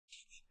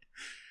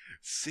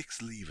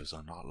6 levers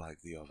are not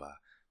like the other.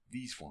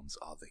 These ones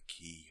are the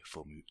key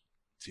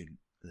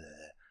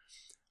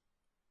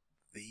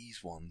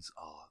These ones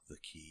are the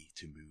key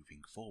to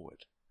moving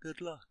forward. Good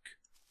luck.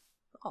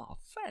 Oh,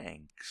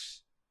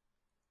 thanks.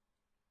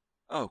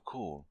 Oh,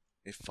 cool.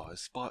 It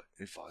fires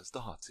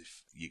darts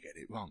if you get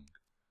it wrong.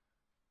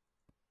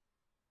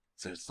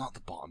 So it's not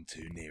the bottom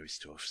 2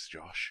 nearest to us,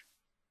 Josh.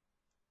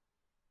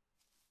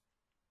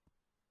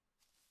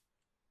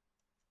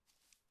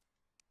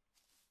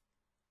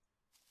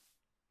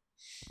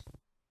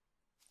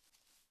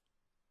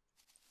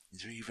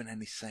 Is there even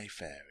any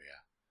safe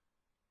area?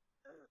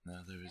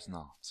 No, there is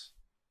not.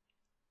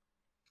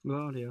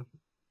 Well, yeah.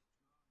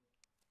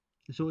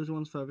 It's always the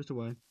ones furthest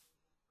away.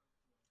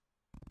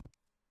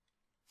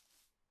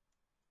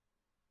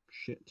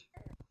 Shit.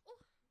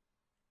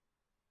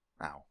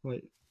 Ow.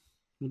 Wait.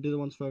 We'll do the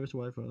ones furthest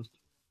away first.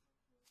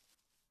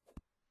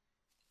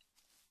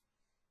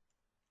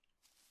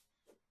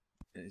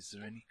 Is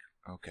there any...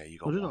 Okay, you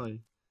got Or did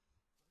one.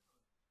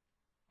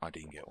 I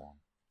didn't get one.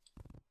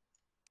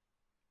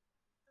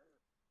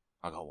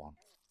 I got one.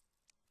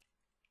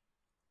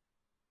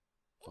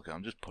 Okay,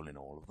 I'm just pulling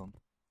all of them.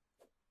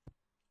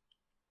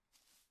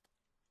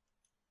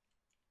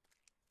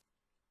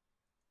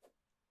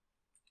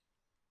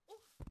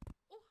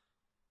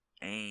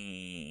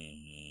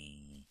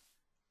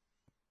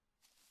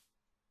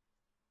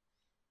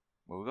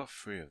 Well, we got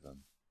 3 of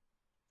them.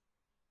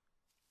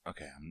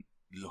 Okay, I'm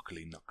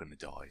luckily not going to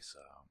die, so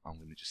I'm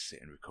going to just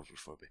sit and recover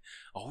for a bit.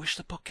 I wish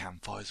they put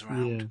campfires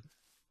around,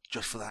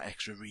 just for that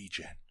extra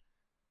regen.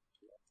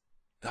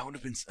 That would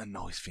have been a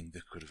nice thing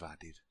they could have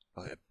added,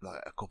 like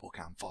a couple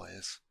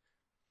campfires.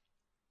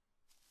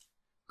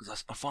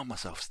 Because I find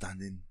myself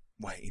standing,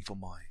 waiting for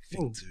my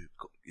thing to,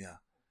 yeah.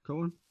 Go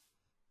on.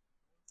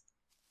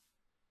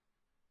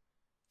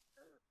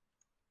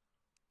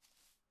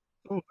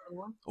 Oh,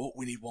 one. Oh,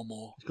 we need one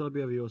more. It's got to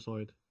be over your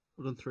side.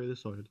 I've done 3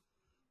 this side.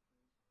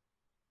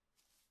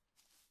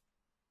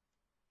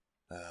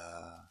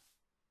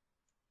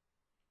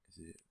 Is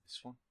it this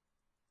one?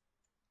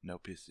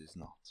 Nope, this is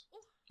not.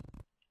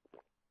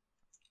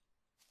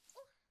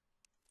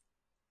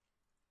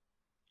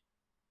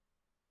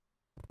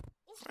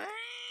 So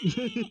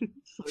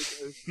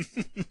close.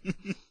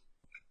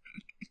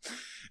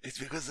 It's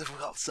because they've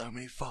got so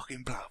many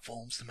fucking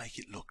platforms to make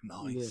it look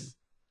nice. Yeah.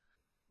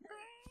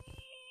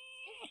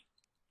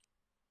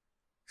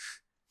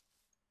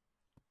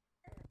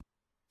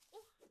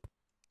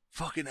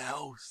 Fucking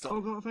hell, stop.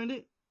 Oh god, I found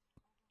it.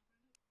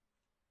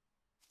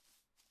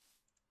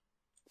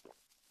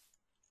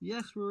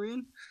 Yes, we're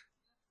in.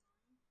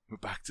 We're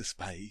back to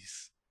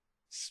space.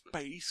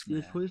 Space,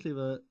 man. Yes, please leave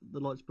the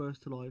lights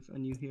burst to life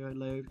and you hear a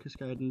loud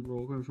cascading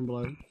roar coming from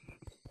below.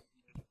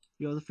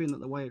 You have the feeling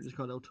that the way up just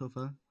got a little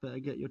tougher. Better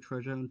get your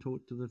treasure and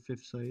talk to the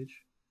 5th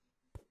sage.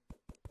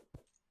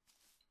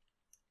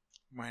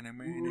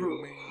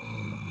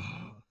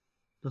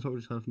 That's what we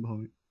just heard from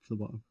behind, from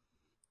the bottom.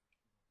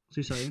 What's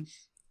he saying?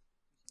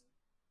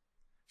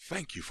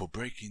 Thank you for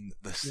breaking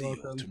the seal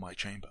to my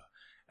chamber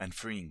and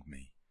freeing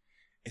me.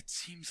 It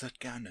seems that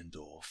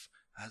Ganondorf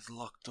has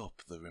locked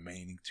up the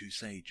remaining 2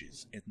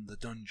 sages in the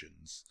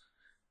dungeons.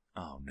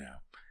 Oh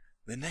no.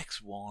 The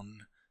next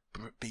one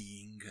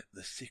being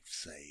the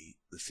 6th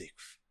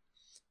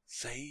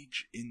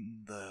sage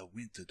in the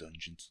winter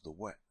dungeon to the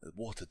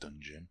water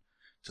dungeon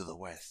to the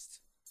west.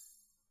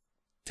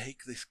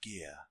 Take this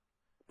gear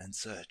and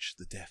search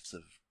the depths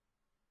of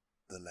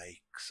the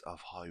lakes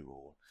of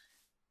Hyrule.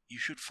 You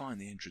should find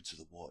the entrance to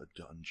the water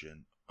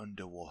dungeon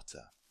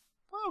underwater.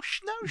 Well,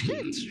 no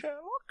shit,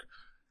 Sherlock.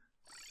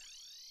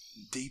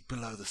 Deep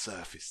below the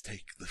surface,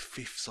 take the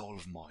 5th soul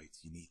of might.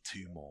 You need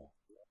 2 more.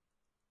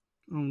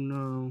 Oh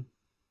no.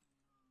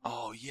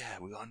 Oh yeah,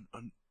 we got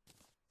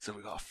so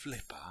we got a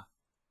flipper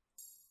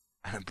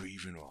and a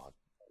breathing rod.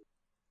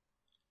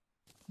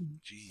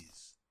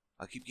 Jeez,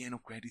 I keep getting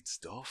upgraded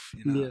stuff,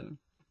 you know. Yeah.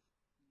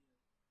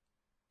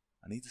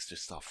 I need to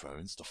just start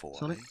throwing stuff away.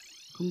 Sonic,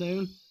 come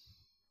down.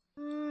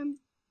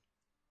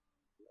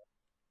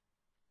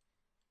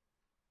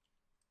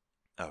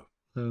 Oh.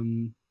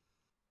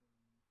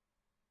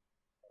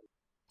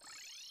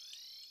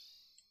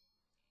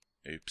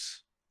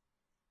 Oops.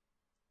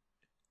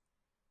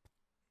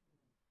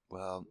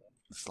 Well,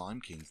 the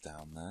Slime King's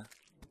down there.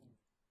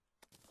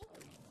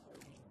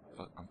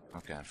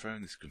 Okay, I'm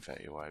throwing this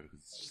confetti away because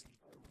it's just...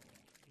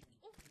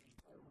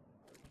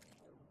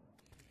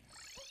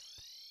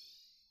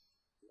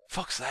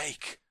 Fuck's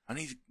sake!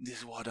 This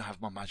is why I don't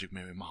have my magic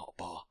mirror in my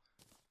hotbar.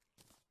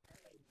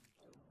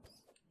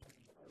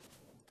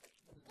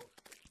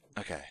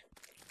 Okay.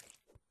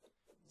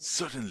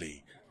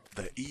 Suddenly,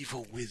 the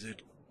evil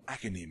wizard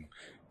Aghanim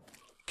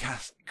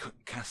casts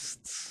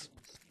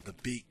the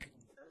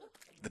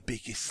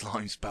biggest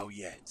slime spell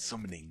yet,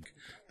 summoning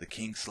the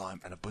king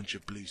slime and a bunch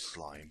of blue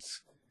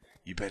slimes.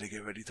 You better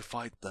get ready to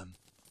fight them.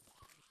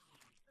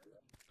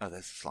 Oh,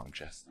 there's the slime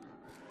chest.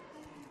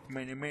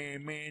 Mini.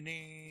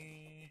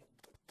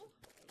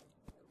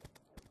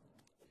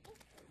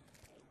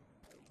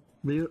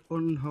 The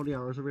unholy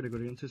arrows are really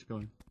good against this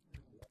guy.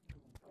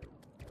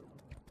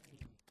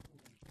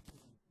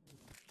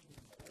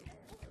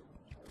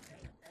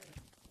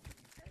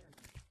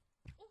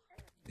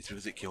 It's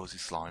because it kills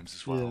his slimes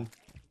as well. Yeah.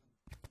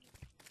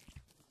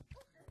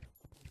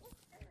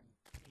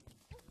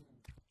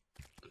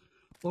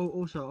 Oh,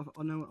 also,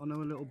 I know a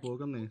little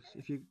bug on this.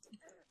 If you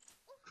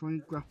try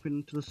and grab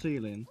into the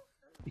ceiling,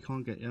 you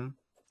can't get you.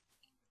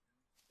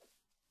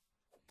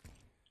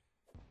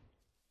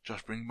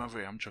 Josh, bring him over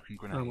here. I'm chucking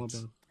Oh, my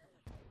grenades. bad.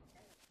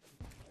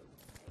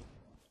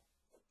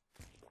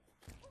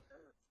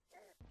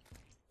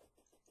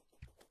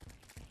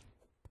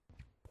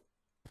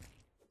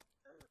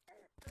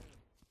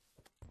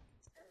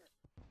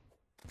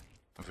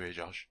 Over here,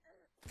 Josh.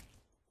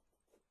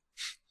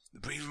 The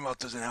breathing rod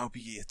doesn't help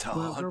you, you tard.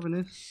 Well, grabbing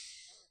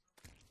this.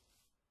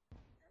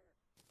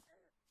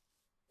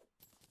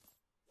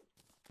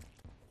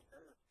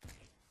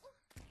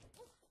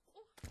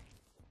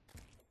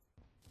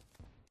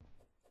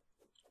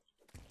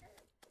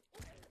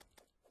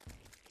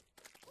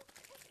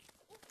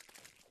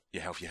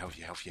 Your health, your health,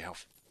 your health, your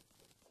health.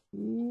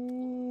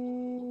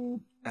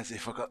 Ooh. As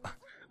if I got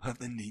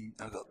the knee.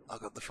 I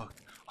got the fuck.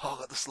 Oh,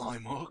 I got the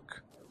slime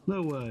hook.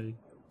 No way.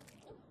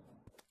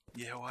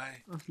 Yeah,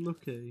 way. That's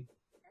lucky.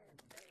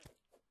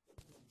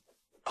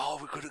 Oh,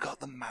 we could have got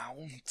the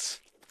mount.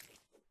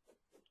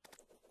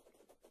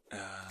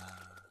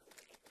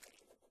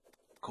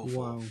 Call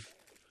forth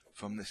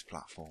from this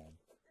platform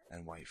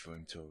and wait for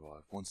him to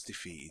arrive. Once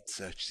defeated,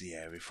 search the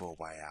area for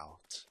a way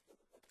out.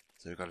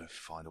 So we've got to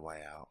find a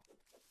way out.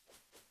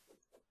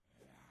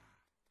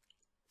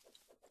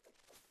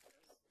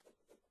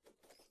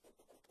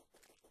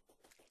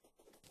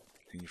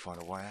 Can you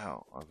find a way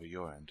out over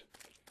your end?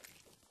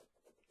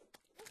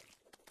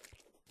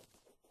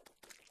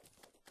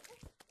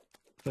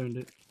 Found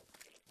it.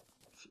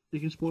 You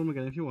can spawn him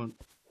again if you want.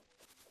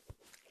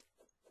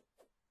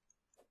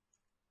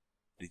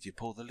 Did you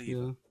pull the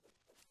lever?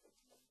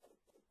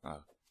 Yeah.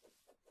 Oh.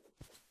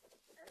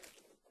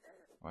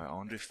 Right, I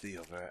wonder if the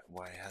other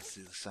way has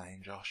to do the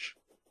same, Josh.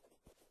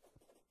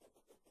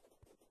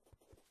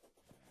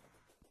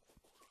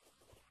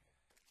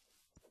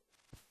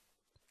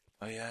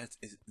 Oh yeah,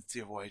 it's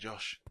the other way,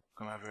 Josh.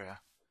 Come over here.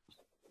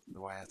 The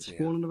way out here.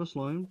 Spawn another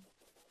slime?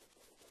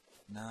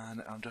 Nah,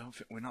 no, I don't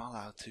think we're not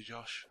allowed to,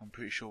 Josh. I'm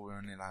pretty sure we're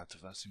only allowed to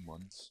verse him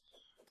once.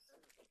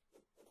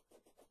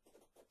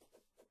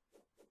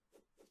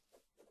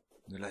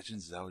 The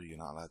Legends of Zelda, you're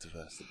not allowed to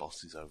verse the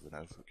bosses over and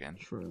over again.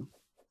 True.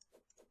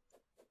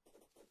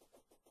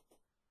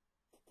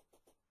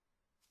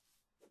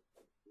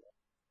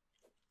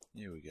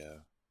 Here we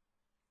go.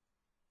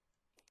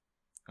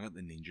 I got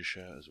the ninja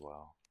shirt as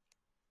well.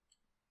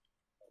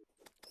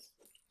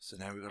 So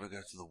now we gotta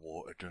go to the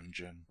water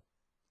dungeon.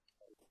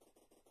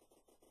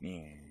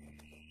 Yeah.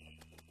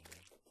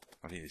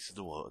 I think this is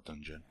the water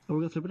dungeon. Oh,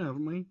 we got flipping,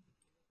 haven't we?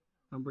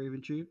 I'm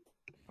breathing tube.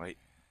 Wait.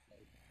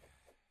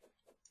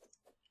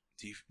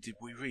 Did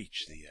we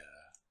reach the,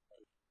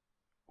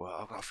 Well,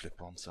 I've got a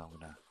flip on, so I'm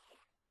gonna...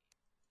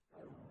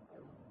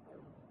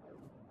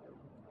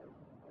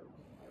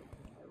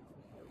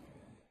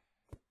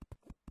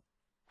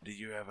 Did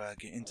you ever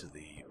get into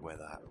the... where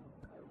that...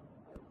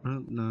 I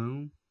don't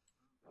know.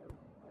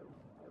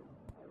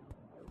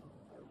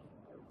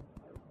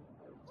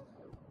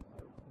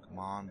 Come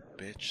on,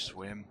 bitch,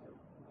 swim.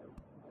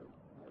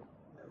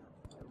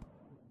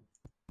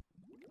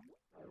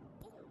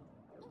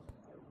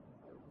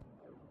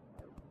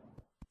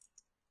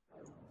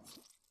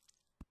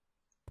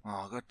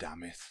 Oh, god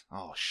damn it.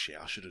 Oh shit,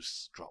 I should have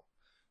dropped.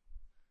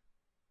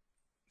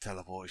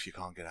 Teleport if you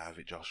can't get out of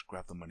it, Josh.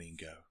 Grab the money and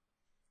go.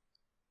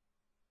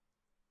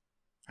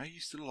 Are you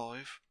still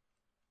alive?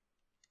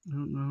 I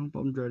don't know, but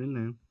I'm dreading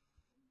now.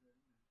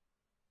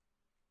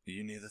 Are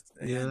you near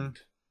the end?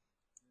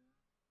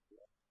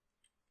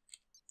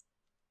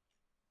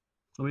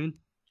 I'm in.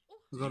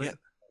 I got it.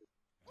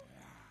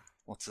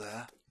 What's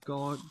there?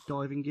 Guard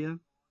diving gear.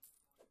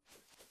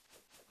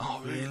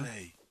 Oh, really?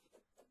 Yeah.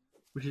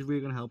 Which is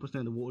really going to help us now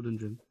in the water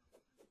dungeon.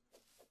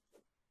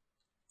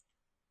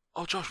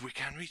 Oh, Josh, we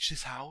can reach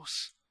this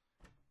house.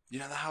 You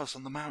know the house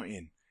on the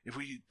mountain? If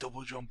we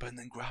double jump and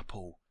then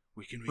grapple,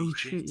 we can reach it. Oh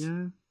shit,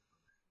 yeah.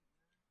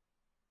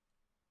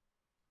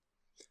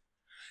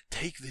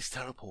 Take this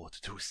teleporter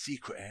to a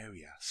secret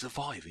area.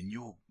 Survive and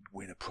you'll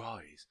win a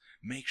prize.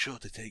 Make sure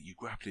to take your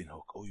grappling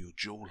hook or your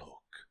jewel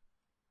hook.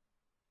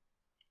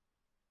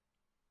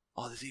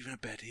 Oh, there's even a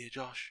bed here,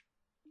 Josh.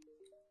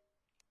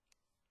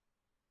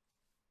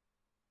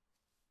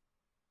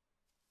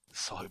 The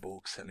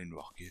cyborg selling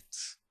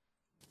rockets.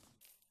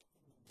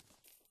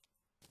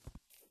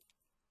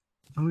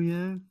 Oh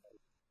yeah.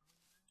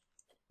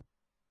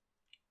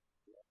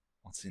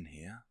 What's in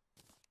here?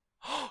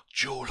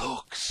 Jewel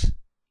hooks!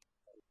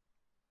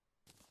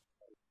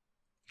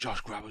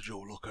 Josh, grab a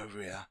jewel hook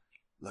over here.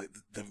 Like,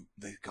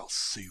 they've got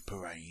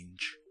super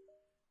range.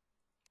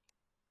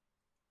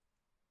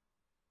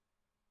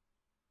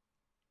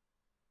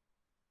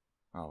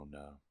 Oh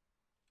no.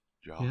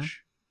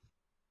 Josh?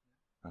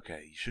 Yeah?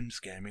 Okay, you shouldn't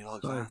scare me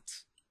like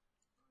that.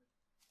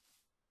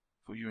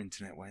 Thought your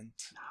internet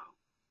went. No.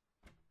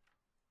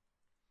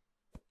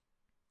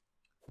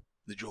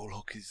 The jewel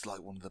hook is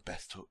like one of the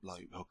best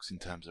hooks in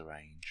terms of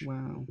range.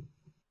 Wow.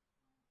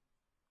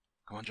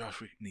 Come on,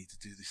 Josh, we need to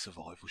do this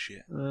survival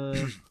shit.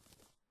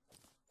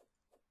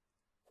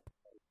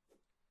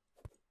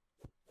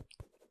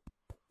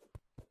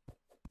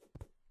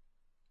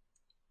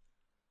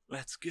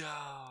 Let's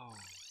go!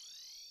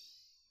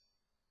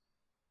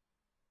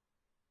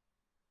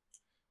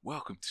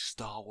 Welcome to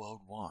Star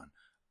World 1.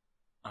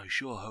 I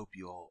sure hope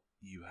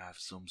you have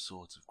some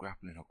sort of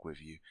grappling hook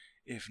with you.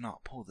 If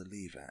not, pull the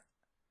lever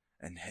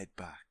and head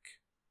back.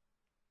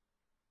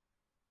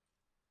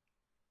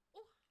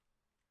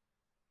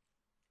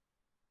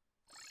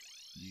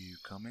 You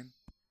coming?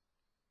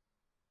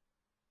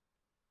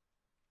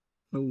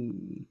 Oh.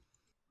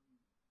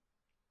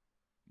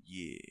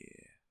 Yeah.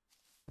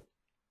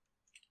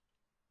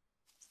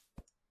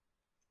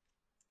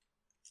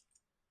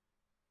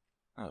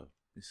 Oh,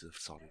 this is a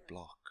solid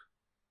block.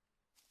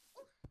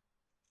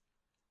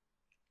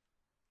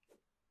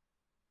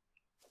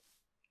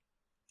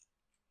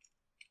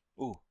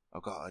 Oh,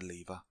 I've got a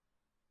lever.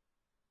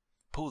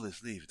 Pull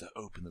this lever to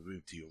open the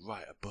room to your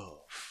right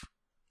above.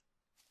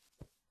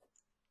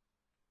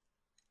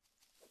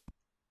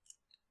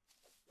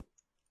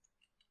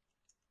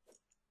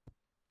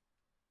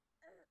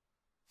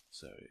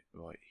 So,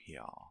 right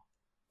here.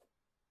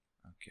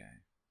 Okay.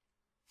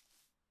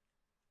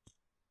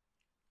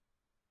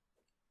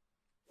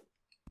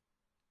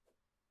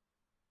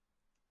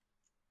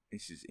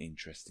 This is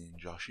interesting,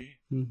 Joshy.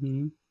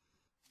 Mm-hmm.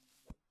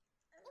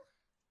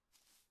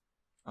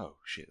 Oh,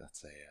 shit,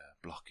 that's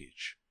a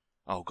blockage.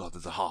 Oh god,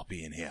 there's a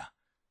harpy in here.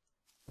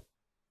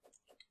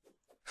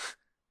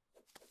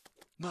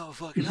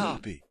 Motherfucking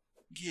harpy!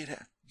 Get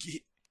out!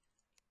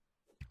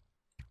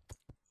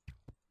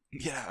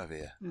 Get out of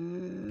here!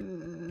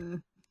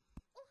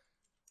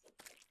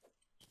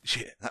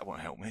 Shit, that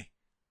won't help me.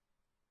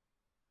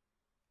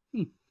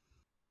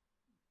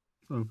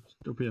 Oh,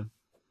 it's up here.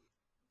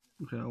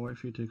 Okay, I'll wait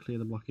for you to clear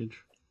the blockage.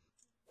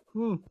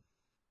 Whoa!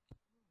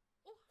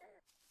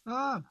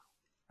 Ah!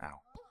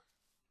 Ow.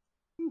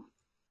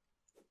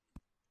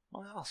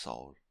 My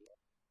arsehole.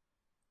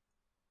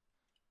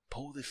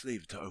 Pull this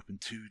lever to open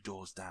 2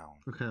 doors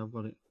down. Okay, I've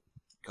got it.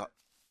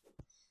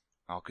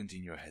 I'll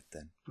continue ahead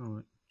then.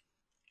 Alright.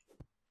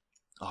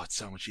 Oh, it's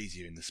so much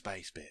easier in the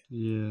space bit.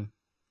 Yeah.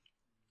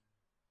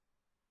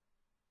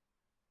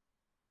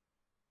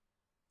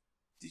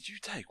 Did you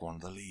take one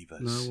of the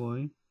levers? No,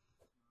 why?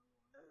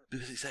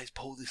 Because it says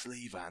pull this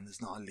lever and there's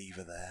not a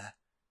lever there.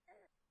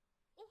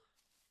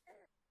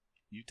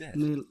 You did?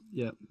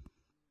 Yeah.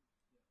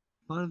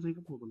 I don't think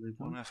I pulled the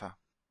lever. Whatever.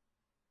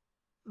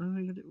 I don't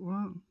think I did.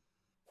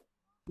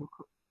 What?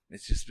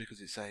 It's just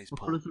because it says what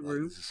pull. colour's the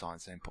room? There's a sign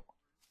saying pull.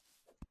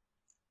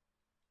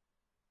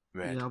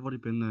 Red. Yeah, I've already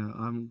been there.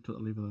 I haven't took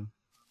the lever though.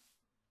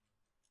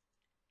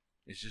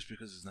 It's just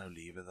because there's no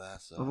lever there,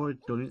 so. I've already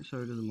done it, so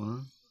it doesn't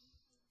matter.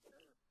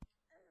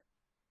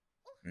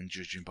 And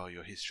judging by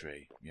your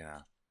history, yeah,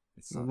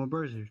 it's Well, not. my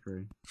browser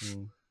history.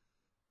 Oh.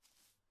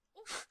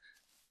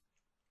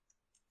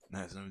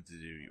 No, it's nothing to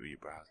do with your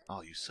browser.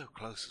 Oh, you're so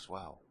close as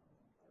well.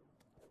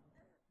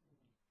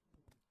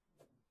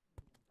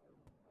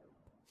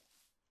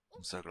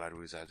 I'm so glad we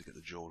was able to get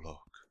the jaw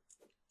lock.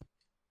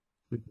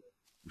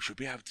 We should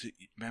be able to,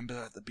 remember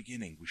at the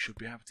beginning, we should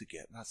be able to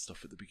get that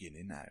stuff at the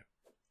beginning now.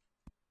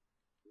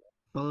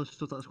 Oh, there's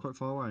stuff that's quite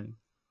far away.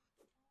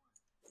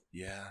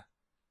 Yeah,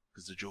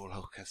 because the jaw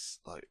hook has,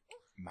 like,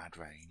 mad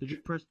range. Did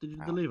you do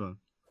the lever?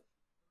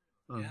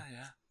 Oh. Yeah,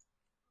 yeah.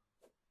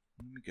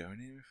 Let me go in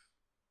here.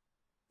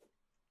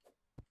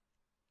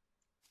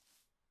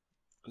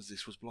 Because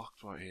this was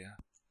blocked right here.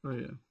 Oh,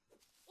 yeah.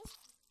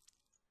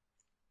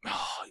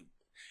 Oh,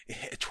 it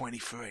hit a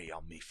 23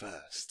 on me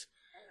first.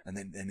 And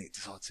then it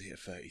decided to hit a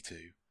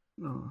 32.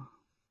 Oh.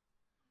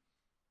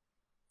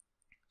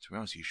 To be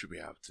honest, you should be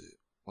able to.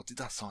 What did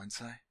that sign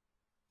say?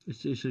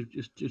 It's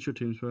your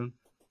team's phone.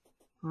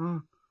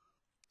 Oh.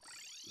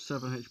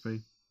 7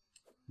 HP.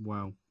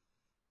 Wow.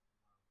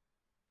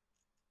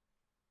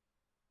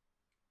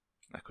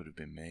 That could have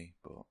been me,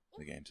 but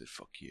the game said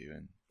fuck you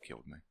and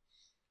killed me.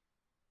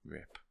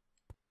 Rip.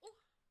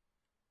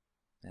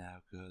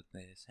 How could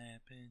this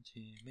happen to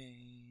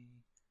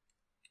me?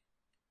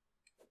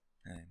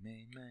 I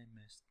made my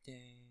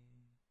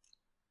mistake.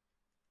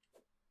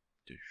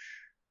 Douche.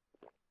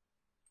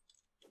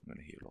 I'm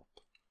gonna heal up.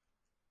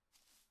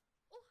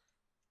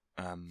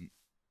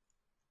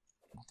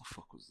 What the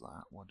fuck was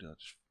that? What did I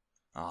just...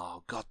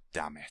 Oh, god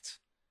damn it.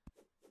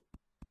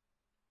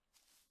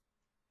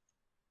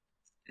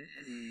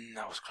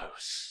 That was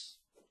close.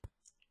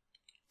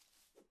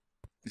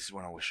 This is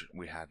when I wish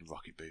we had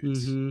rocket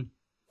boots.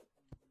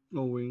 Mm-hmm.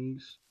 Or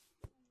wings.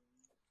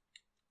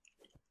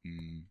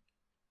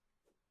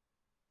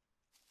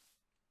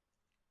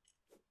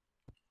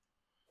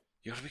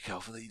 You gotta be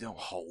careful that you don't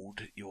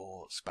hold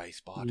your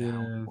spacebar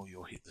down or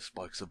you'll hit the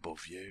spikes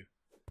above you.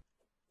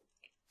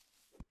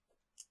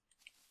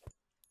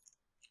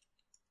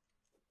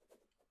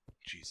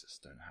 Jesus,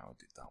 don't know how I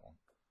did that one.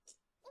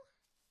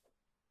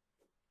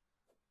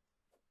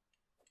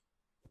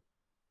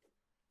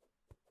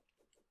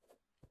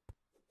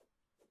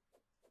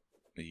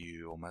 Are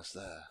you almost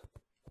there?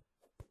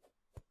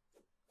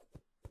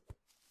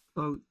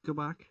 Oh, go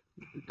back.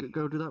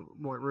 Go to that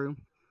white room.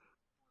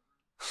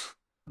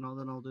 And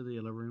then I'll do the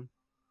yellow room.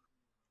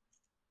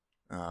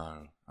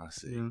 Oh, I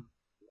see. Yeah.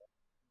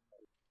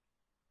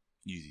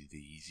 You do the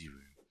easy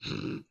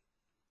room.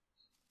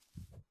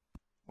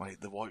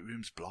 Wait, the white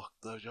room's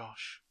blocked though,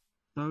 Josh.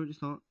 No,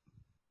 it's not.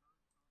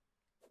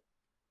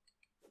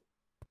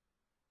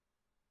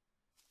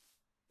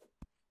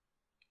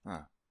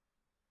 Ah.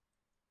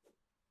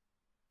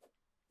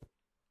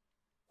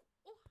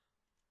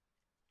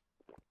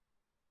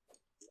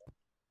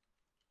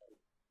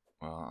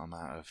 Well, I'm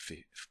out of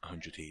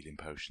 100 healing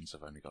potions.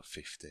 I've only got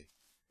 50.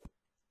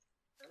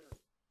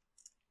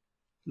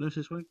 No, it's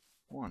this way.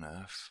 What on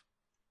earth?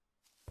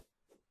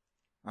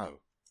 Oh.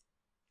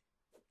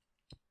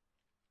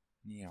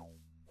 Meow.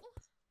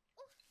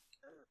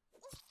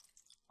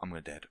 I'm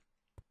gonna dead.